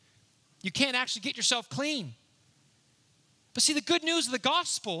 You can't actually get yourself clean. But see, the good news of the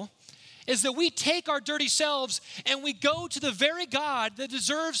gospel is that we take our dirty selves and we go to the very God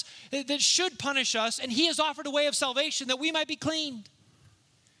that should punish us, and he has offered a way of salvation that we might be cleaned.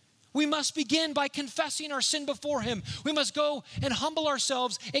 We must begin by confessing our sin before him. We must go and humble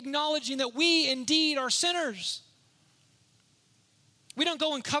ourselves, acknowledging that we indeed are sinners. We don't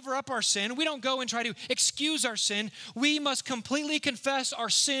go and cover up our sin. We don't go and try to excuse our sin. We must completely confess our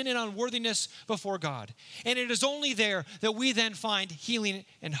sin and unworthiness before God. And it is only there that we then find healing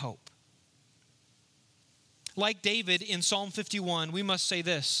and hope. Like David in Psalm 51, we must say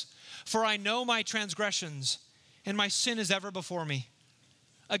this, for I know my transgressions, and my sin is ever before me.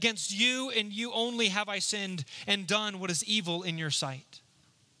 Against you and you only have I sinned and done what is evil in your sight.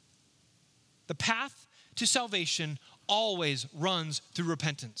 The path to salvation always runs through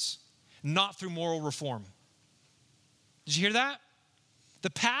repentance, not through moral reform. Did you hear that? The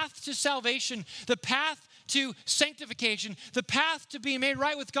path to salvation, the path to sanctification, the path to being made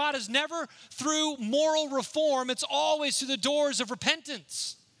right with God is never through moral reform. It's always through the doors of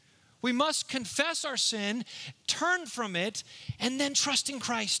repentance. We must confess our sin, turn from it, and then trust in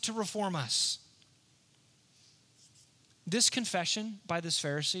Christ to reform us. This confession by this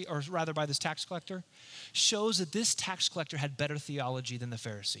Pharisee, or rather by this tax collector, shows that this tax collector had better theology than the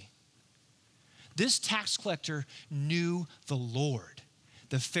Pharisee. This tax collector knew the Lord.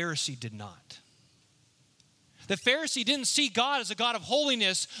 The Pharisee did not. The Pharisee didn't see God as a God of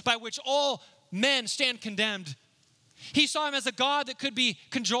holiness by which all men stand condemned. He saw him as a God that could be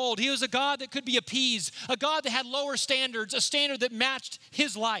cajoled. He was a God that could be appeased, a God that had lower standards, a standard that matched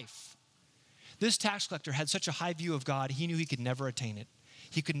his life. This tax collector had such a high view of God, he knew he could never attain it.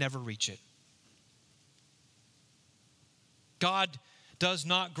 He could never reach it. God does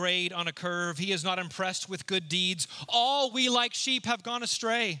not grade on a curve. He is not impressed with good deeds. All we like sheep have gone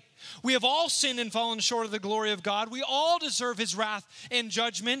astray. We have all sinned and fallen short of the glory of God. We all deserve his wrath and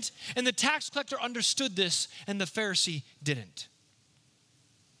judgment. And the tax collector understood this, and the Pharisee didn't.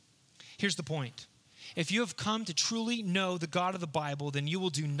 Here's the point. If you have come to truly know the God of the Bible, then you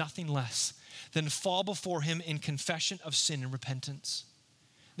will do nothing less than fall before him in confession of sin and repentance.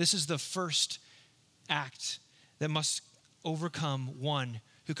 This is the first act that must overcome one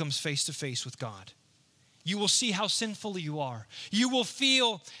who comes face to face with God. You will see how sinful you are. You will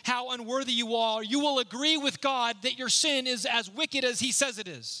feel how unworthy you are. You will agree with God that your sin is as wicked as he says it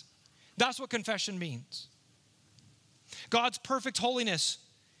is. That's what confession means. God's perfect holiness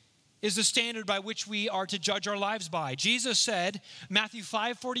is the standard by which we are to judge our lives by. Jesus said, Matthew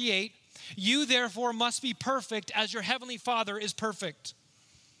 5:48, "You therefore must be perfect as your heavenly Father is perfect."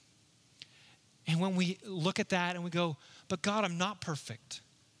 And when we look at that and we go, but God, I'm not perfect.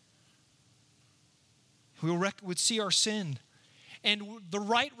 We would see our sin. And the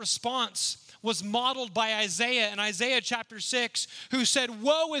right response was modeled by Isaiah in Isaiah chapter 6, who said,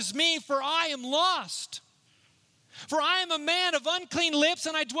 "Woe is me, for I am lost. For I am a man of unclean lips,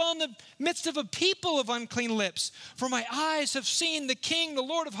 and I dwell in the midst of a people of unclean lips. For my eyes have seen the King, the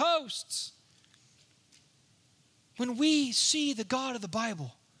Lord of hosts." When we see the God of the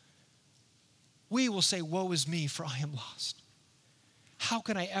Bible, we will say, "Woe is me, for I am lost." How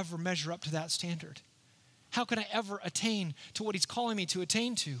can I ever measure up to that standard? How can I ever attain to what he's calling me to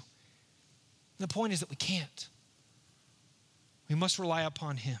attain to? And the point is that we can't. We must rely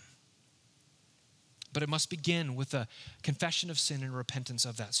upon him. But it must begin with a confession of sin and repentance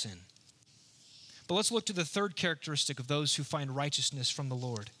of that sin. But let's look to the third characteristic of those who find righteousness from the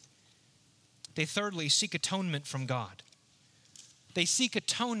Lord. They thirdly seek atonement from God. They seek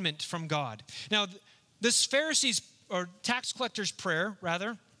atonement from God. Now, this Pharisee's or tax collector's prayer,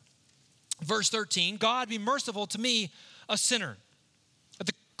 rather, verse 13, "God be merciful to me, a sinner." At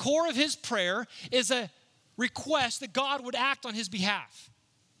the core of his prayer is a request that God would act on his behalf.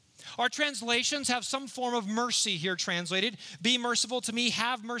 Our translations have some form of mercy here translated. Be merciful to me,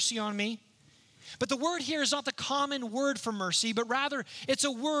 have mercy on me. But the word here is not the common word for mercy, but rather it's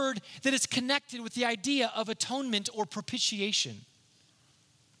a word that is connected with the idea of atonement or propitiation.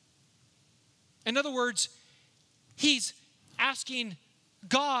 In other words, he's asking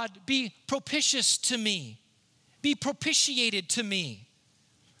God, be propitious to me. Be propitiated to me.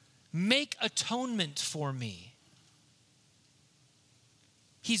 Make atonement for me.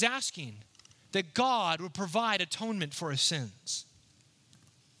 He's asking that God would provide atonement for his sins.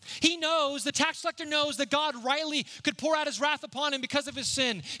 He knows, the tax collector knows that God rightly could pour out his wrath upon him because of his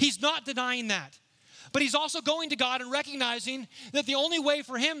sin. He's not denying that. But he's also going to God and recognizing that the only way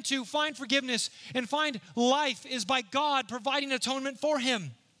for him to find forgiveness and find life is by God providing atonement for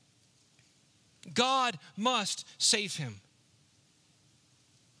him. God must save him.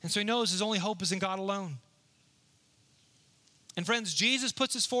 And so he knows his only hope is in God alone. And friends, Jesus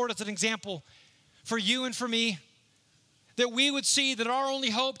puts us forward as an example for you and for me, that we would see that our only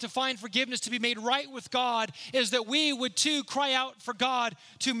hope to find forgiveness, to be made right with God, is that we would too cry out for God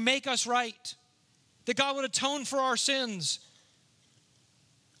to make us right. That God would atone for our sins.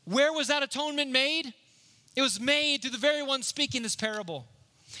 Where was that atonement made? It was made through the very one speaking this parable.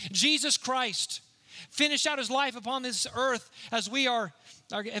 Jesus Christ finished out his life upon this earth as we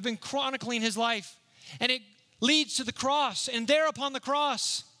have been chronicling his life. And it leads to the cross. And there upon the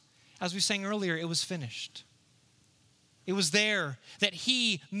cross, as we sang earlier, it was finished. It was there that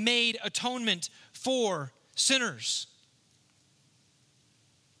he made atonement for sinners.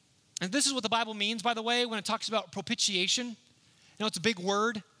 And this is what the Bible means, by the way, when it talks about propitiation. You know, it's a big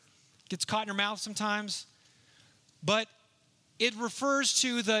word. It gets caught in your mouth sometimes. But it refers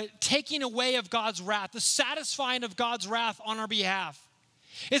to the taking away of God's wrath, the satisfying of God's wrath on our behalf.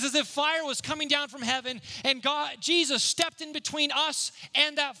 It's as if fire was coming down from heaven and Jesus stepped in between us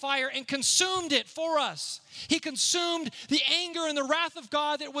and that fire and consumed it for us. He consumed the anger and the wrath of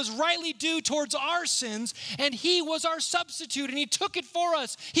God that was rightly due towards our sins, and he was our substitute, and he took it for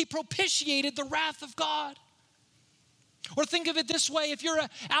us. He propitiated the wrath of God. Or think of it this way: if you're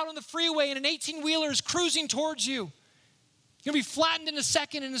out on the freeway and an 18-wheeler is cruising towards you, you're going to be flattened in a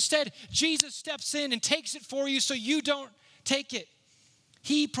second, and instead Jesus steps in and takes it for you so you don't take it.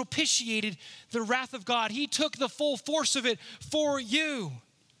 He propitiated the wrath of God. He took the full force of it for you.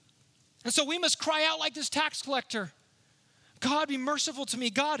 And so we must cry out like this tax collector. God, be merciful to me.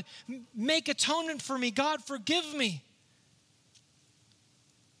 God, make atonement for me. God, forgive me.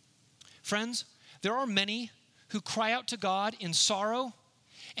 Friends, there are many who cry out to God in sorrow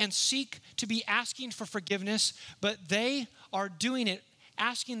and seek to be asking for forgiveness, but they are doing it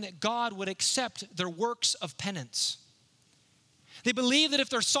asking that God would accept their works of penance. They believe that if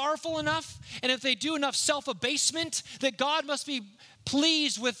they're sorrowful enough and if they do enough self-abasement, that God must be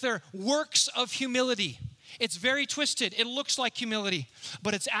pleased with their works of humility. It's very twisted. It looks like humility,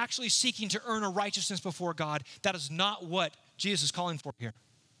 but it's actually seeking to earn a righteousness before God. That is not what Jesus is calling for here.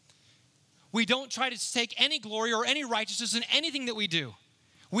 We don't try to take any glory or any righteousness in anything that we do.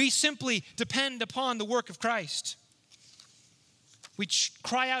 We simply depend upon the work of Christ. We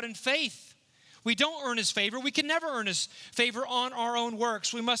cry out in faith. We don't earn his favor. We can never earn his favor on our own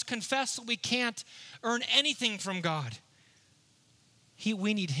works. We must confess that we can't earn anything from God.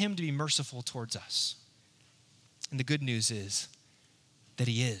 We need him to be merciful towards us. And the good news is that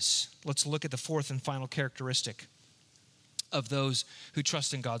he is. Let's look at the fourth and final characteristic of those who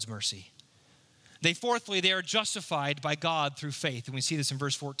trust in God's mercy. Fourthly, they are justified by God through faith. And we see this in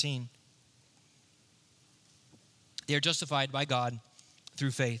verse 14. They are justified by God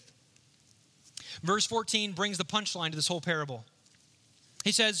through faith. Verse 14 brings the punchline to this whole parable.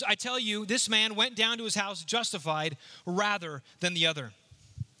 He says, I tell you, this man went down to his house justified rather than the other.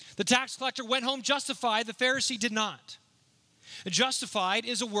 The tax collector went home justified. The Pharisee did not. Justified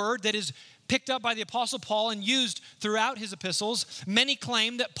is a word that is picked up by the Apostle Paul and used throughout his epistles. Many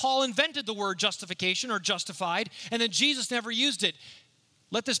claim that Paul invented the word justification or justified, and that Jesus never used it.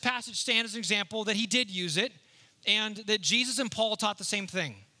 Let this passage stand as an example that he did use it, and that Jesus and Paul taught the same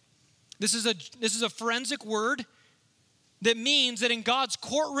thing. This is a forensic word that means that in God's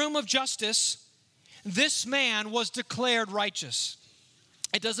courtroom of justice, this man was declared righteous.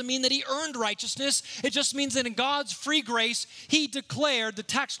 It doesn't mean that he earned righteousness. It just means that in God's free grace, he declared the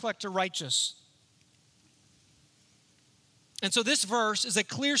tax collector righteous. And so this verse is a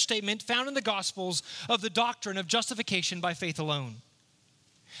clear statement found in the Gospels of the doctrine of justification by faith alone.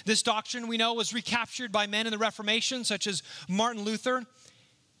 This doctrine, we know, was recaptured by men in the Reformation, such as Martin Luther.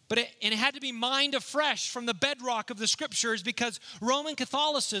 But it had to be mined afresh from the bedrock of the scriptures because Roman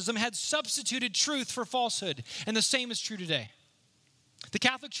Catholicism had substituted truth for falsehood. And the same is true today. The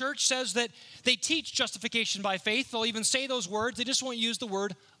Catholic Church says that they teach justification by faith. They'll even say those words. They just won't use the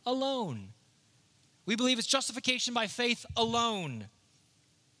word alone. We believe it's justification by faith alone.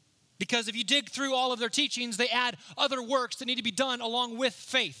 Because if you dig through all of their teachings, they add other works that need to be done along with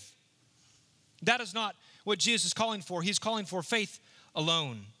faith. That is not what Jesus is calling for. He's calling for faith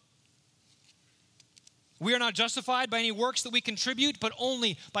alone. We are not justified by any works that we contribute, but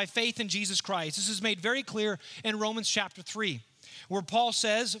only by faith in Jesus Christ. This is made very clear in Romans chapter 3, where Paul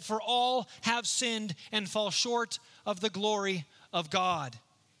says, for all have sinned and fall short of the glory of God,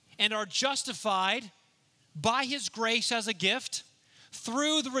 and are justified by his grace as a gift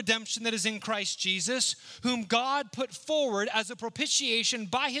through the redemption that is in Christ Jesus, whom God put forward as a propitiation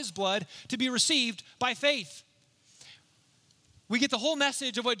by his blood to be received by faith. We get the whole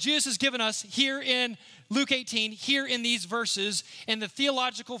message of what Jesus has given us here in Luke 18, here in these verses, in the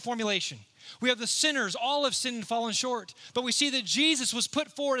theological formulation. We have the sinners, all have sinned and fallen short. But we see that Jesus was put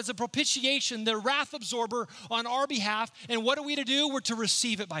forward as a propitiation, the wrath absorber on our behalf. And what are we to do? We're to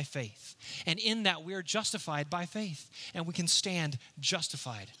receive it by faith. And in that, we are justified by faith. And we can stand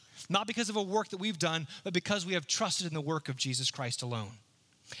justified. Not because of a work that we've done, but because we have trusted in the work of Jesus Christ alone.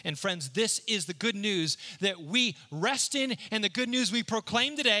 And friends, this is the good news that we rest in, and the good news we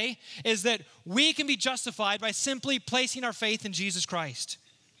proclaim today is that we can be justified by simply placing our faith in Jesus Christ.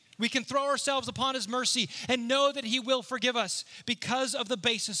 We can throw ourselves upon his mercy and know that he will forgive us because of the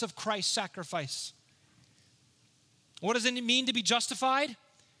basis of Christ's sacrifice. What does it mean to be justified?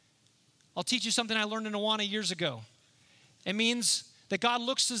 I'll teach you something I learned in Awana years ago. It means that God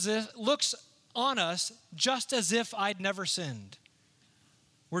looks on us just as if I'd never sinned.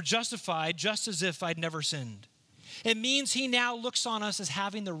 We're justified just as if I'd never sinned. It means he now looks on us as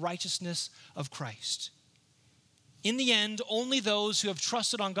having the righteousness of Christ. In the end, only those who have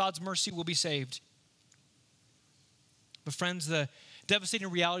trusted on God's mercy will be saved. But friends, the devastating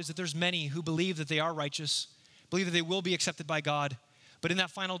reality is that there's many who believe that they are righteous, believe that they will be accepted by God, but in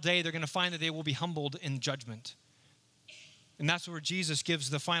that final day, they're going to find that they will be humbled in judgment. And that's where Jesus gives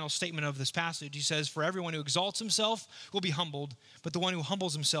the final statement of this passage. He says, for everyone who exalts himself will be humbled, but the one who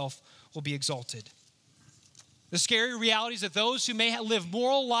humbles himself will be exalted. The scary reality is that those who may live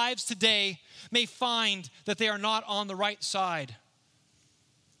moral lives today may find that they are not on the right side,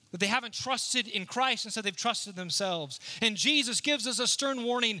 that they haven't trusted in Christ, instead they've trusted themselves. And Jesus gives us a stern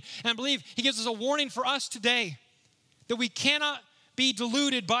warning, and I believe he gives us a warning for us today, that we cannot be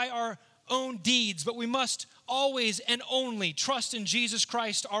deluded by our own deeds, but we must always and only trust in Jesus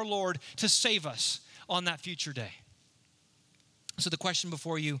Christ our Lord to save us on that future day. So the question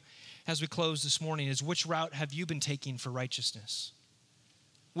before you as we close this morning is, which route have you been taking for righteousness?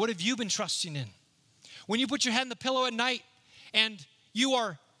 What have you been trusting in? When you put your head in the pillow at night and you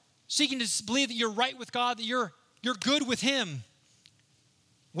are seeking to believe that you're right with God, that you're good with him,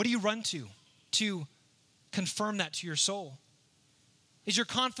 what do you run to confirm that to your soul? Is your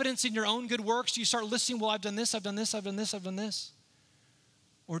confidence in your own good works? Do you start listing, well, I've done this, I've done this, I've done this, I've done this?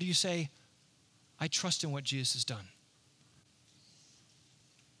 Or do you say, I trust in what Jesus has done?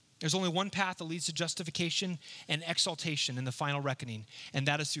 There's only one path that leads to justification and exaltation in the final reckoning, and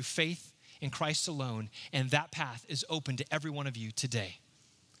that is through faith in Christ alone, and that path is open to every one of you today.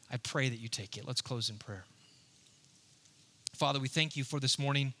 I pray that you take it. Let's close in prayer. Father, we thank you for this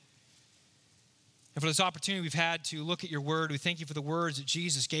morning and for this opportunity we've had to look at your word. We thank you for the words that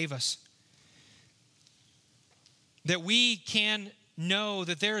Jesus gave us, that we can know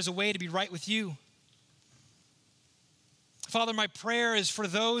that there is a way to be right with you. Father, my prayer is for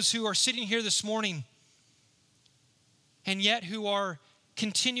those who are sitting here this morning and yet who are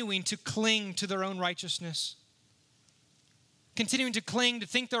continuing to cling to their own righteousness, continuing to cling to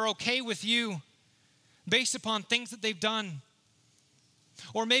think they're okay with you based upon things that they've done,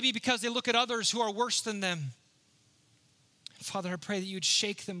 or maybe because they look at others who are worse than them. Father, I pray that you'd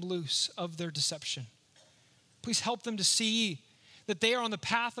shake them loose of their deception. Please help them to see that they are on the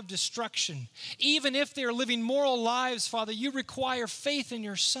path of destruction. Even if they are living moral lives, Father, you require faith in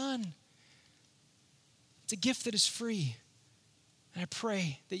your Son. It's a gift that is free. And I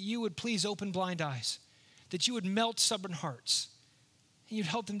pray that you would please open blind eyes, that you would melt stubborn hearts, and you'd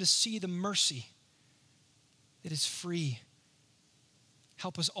help them to see the mercy that is free.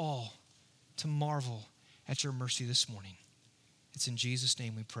 Help us all to marvel at your mercy this morning. It's in Jesus'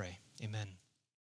 name we pray. Amen.